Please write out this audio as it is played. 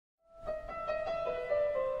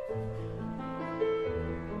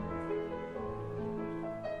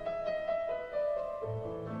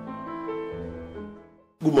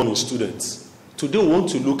Good morning, students. Today we want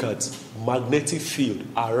to look at magnetic field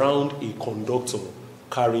around a conductor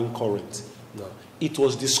carrying current. Now, it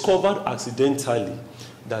was discovered accidentally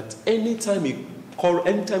that anytime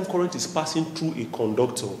current is passing through a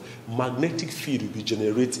conductor, magnetic field will be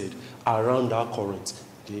generated around that current.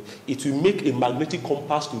 Okay? It will make a magnetic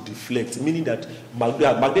compass to deflect, meaning that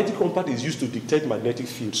magnetic compass is used to detect magnetic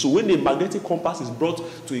field. So when a magnetic compass is brought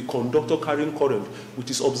to a conductor carrying current, it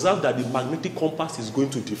is observed that the magnetic compass is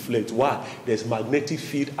going to deflect. Why? There's magnetic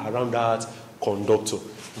field around that conductor.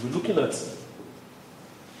 We're looking at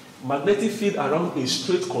magnetic field around a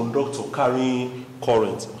straight conductor carrying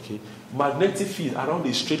current. Okay? Magnetic field around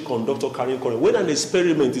a straight conductor carrying current. When an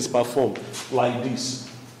experiment is performed like this,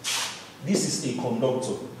 this is a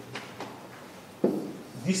conductor.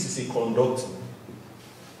 This is a conductor.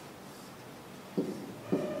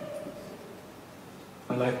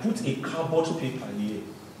 And I put a cardboard paper here,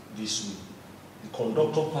 this way. The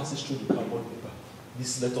conductor passes through the cardboard paper.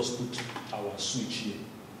 This, let us put our switch here.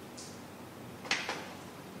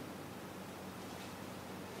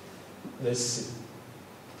 Let's see.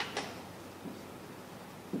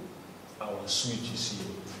 Our switch is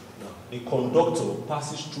here. Now, the conductor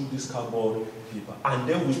passes through this cardboard paper, and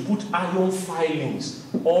then we put iron filings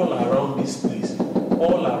all around this place.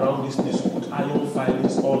 All around this place, we put iron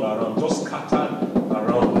filings all around, just scattered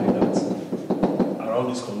around like that,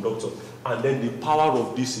 around this conductor. And then the power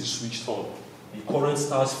of this is switched on. The current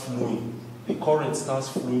starts flowing. The current starts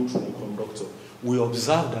flowing through the conductor. We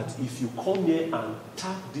observe that if you come here and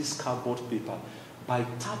tap this cardboard paper, by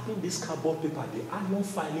tapping this cardboard paper, the iron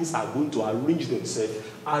filings are going to arrange themselves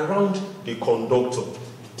around the conductor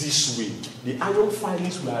this way. The iron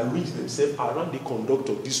filings will arrange themselves around the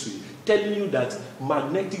conductor this way, telling you that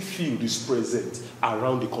magnetic field is present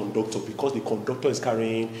around the conductor because the conductor is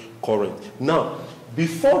carrying current. Now,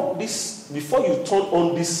 before you turn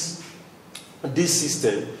on this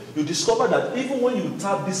system, you discover that even when you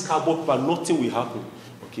tap this cardboard paper, nothing will happen.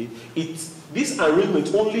 Okay? This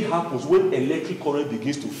arrangement only happens when electric current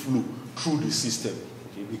begins to flow through the system,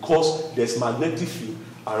 okay? Because there's magnetic field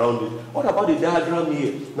around it. What about the diagram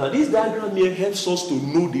here? Now, this diagram here helps us to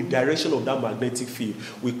know the direction of that magnetic field.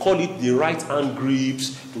 We call it the right-hand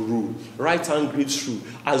grips rule. Right-hand grips rule.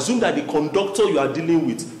 Assume that the conductor you are dealing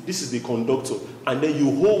with, this is the conductor, and then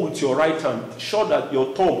you hold with your right hand, sure that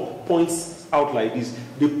your thumb points out like this.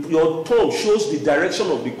 Your thumb shows the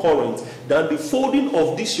direction of the current. Then the folding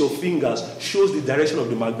of this, your fingers, shows the direction of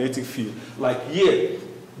the magnetic field. Like here,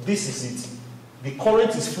 this is it. The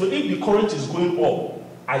current is flowing. If the current is going up,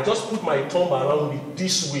 I just put my thumb around it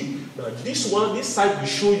this way. Now this side will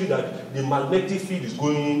show you that the magnetic field is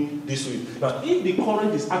going this way. Now if the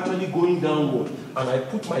current is actually going downward and I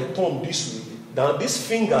put my thumb this way, now these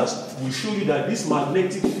fingers will show you that this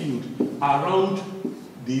magnetic field around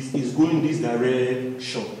this is going this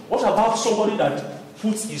direction. What about somebody that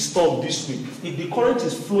puts his thumb this way? If the current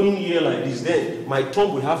is flowing here like this, then my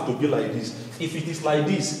thumb will have to be like this. If it is like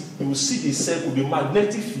this, you will see the circle, the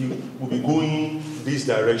magnetic field will be going this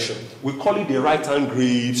direction. We call it the right-hand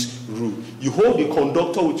grips rule. You hold the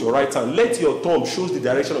conductor with your right hand, let your thumb show the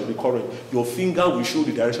direction of the current. Your finger will show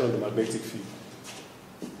the direction of the magnetic field.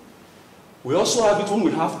 We also have it when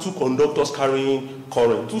we have two conductors carrying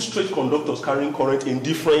current, two straight conductors carrying current in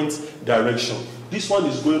different directions. This one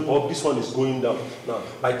is going up, this one is going down. Now,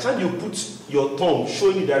 by the time you put your thumb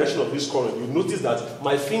showing the direction of this current, you notice that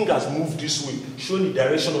my fingers move this way, showing the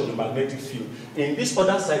direction of the magnetic field. In this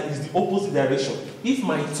other side is the opposite direction. If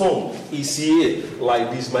my thumb is here like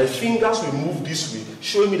this, my fingers will move this way,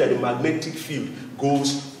 showing me that the magnetic field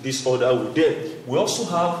goes this other way. Then, we also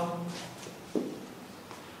have,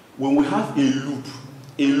 when we have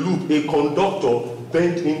a conductor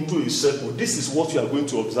bent into a circle, this is what you are going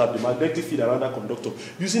to observe, the magnetic field around that conductor.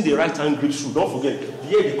 Using the right-hand grips rule, don't forget,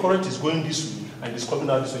 here the current is going this way and it's coming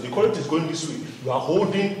out this way. The current is going this way, you are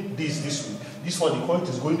holding this way. This one, the current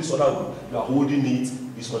is going this other way, you are holding it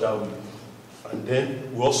this other way. And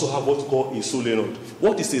then we also have what's called a solenoid.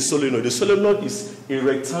 What is a solenoid? The solenoid is a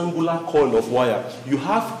rectangular coil of wire. You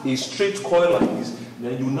have a straight coil like this,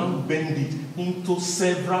 then you now bend it into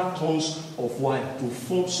several turns of wire to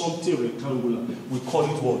form something rectangular. We call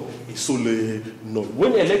it what? A solenoid.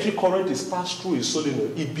 When electric current is passed through a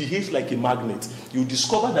solenoid, it behaves like a magnet. You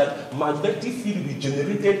discover that magnetic field will be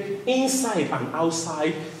generated inside and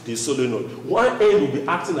outside the solenoid. One end will be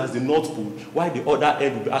acting as the north pole, while the other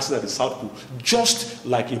end will be acting as the south pole, just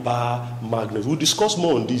like a bar magnet. We'll discuss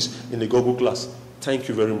more on this in the Google class. Thank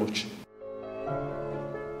you very much.